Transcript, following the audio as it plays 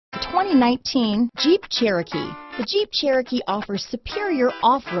2019 Jeep Cherokee. The Jeep Cherokee offers superior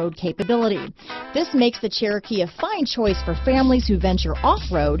off-road capability. This makes the Cherokee a fine choice for families who venture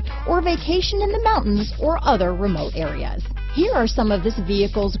off-road or vacation in the mountains or other remote areas. Here are some of this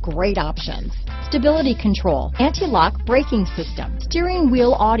vehicle's great options: stability control, anti-lock braking system, steering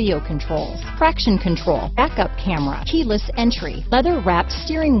wheel audio controls, traction control, backup camera, keyless entry, leather-wrapped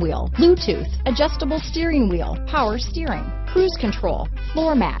steering wheel, Bluetooth, adjustable steering wheel, power steering, cruise control,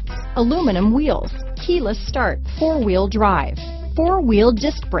 floor mats, aluminum wheels, keyless start, four-wheel drive, four-wheel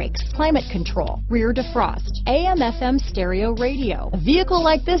disc brakes, climate control, rear defrost, AM/FM stereo radio. A vehicle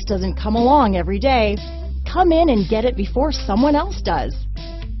like this doesn't come along every day. Come in and get it before someone else does.